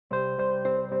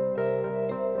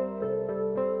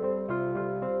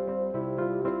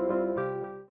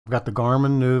got the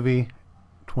Garmin Nuvi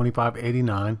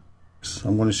 2589. So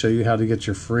I'm going to show you how to get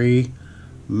your free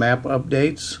map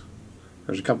updates.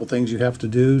 There's a couple things you have to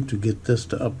do to get this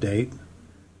to update.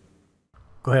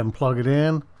 Go ahead and plug it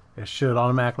in. It should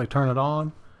automatically turn it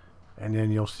on, and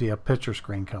then you'll see a picture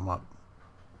screen come up.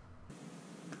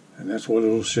 And that's what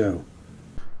it'll show.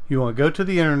 You want to go to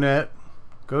the internet,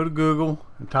 go to Google,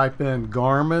 and type in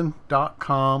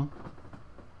Garmin.com.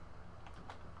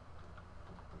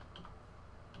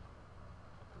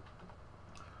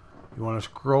 You want to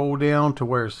scroll down to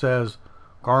where it says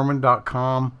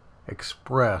Garmin.com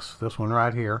Express. This one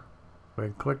right here. Go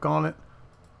ahead and click on it.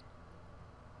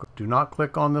 Do not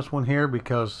click on this one here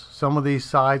because some of these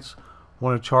sites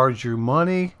want to charge you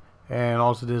money, and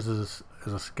all it is a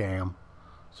scam.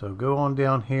 So go on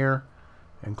down here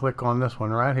and click on this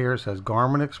one right here. It says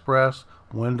Garmin Express,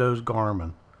 Windows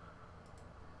Garmin.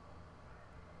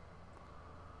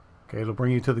 Okay, it'll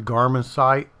bring you to the Garmin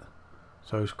site.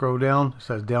 So scroll down, it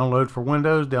says download for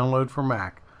Windows, download for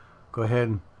Mac. Go ahead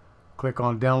and click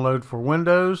on download for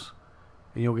Windows,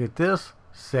 and you'll get this.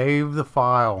 Save the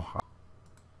file.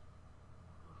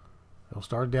 It'll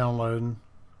start downloading.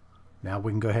 Now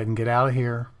we can go ahead and get out of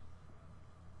here.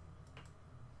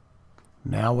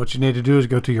 Now what you need to do is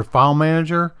go to your file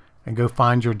manager and go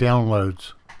find your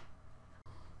downloads.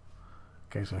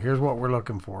 Okay, so here's what we're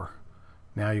looking for.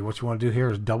 Now what you want to do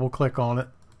here is double click on it.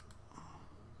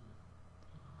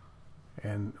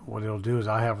 And what it'll do is,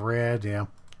 I have red, yeah,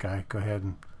 okay, go ahead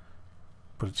and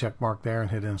put a check mark there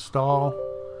and hit install.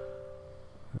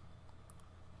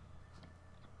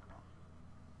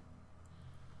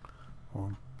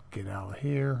 We'll get out of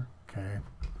here, okay.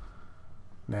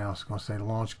 Now it's going to say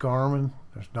launch Garmin.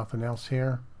 There's nothing else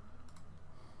here.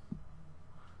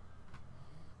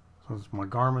 So my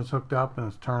Garmin's hooked up and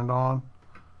it's turned on.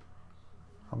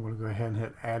 I'm going to go ahead and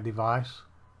hit add device.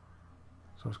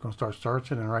 So it's going to start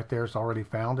searching, and right there it's already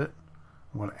found it.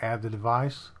 I'm going to add the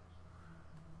device.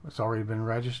 It's already been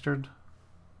registered.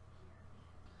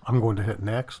 I'm going to hit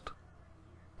next.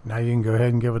 Now you can go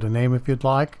ahead and give it a name if you'd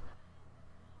like.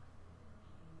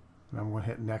 And I'm going to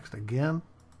hit next again.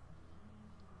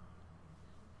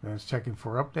 Then it's checking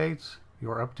for updates.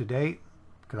 You're up to date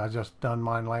because I just done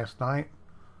mine last night.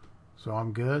 So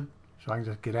I'm good. So I can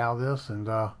just get out of this, and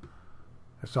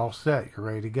it's all set. You're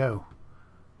ready to go.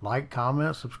 Like,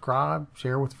 comment, subscribe,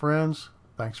 share with friends.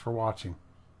 Thanks for watching.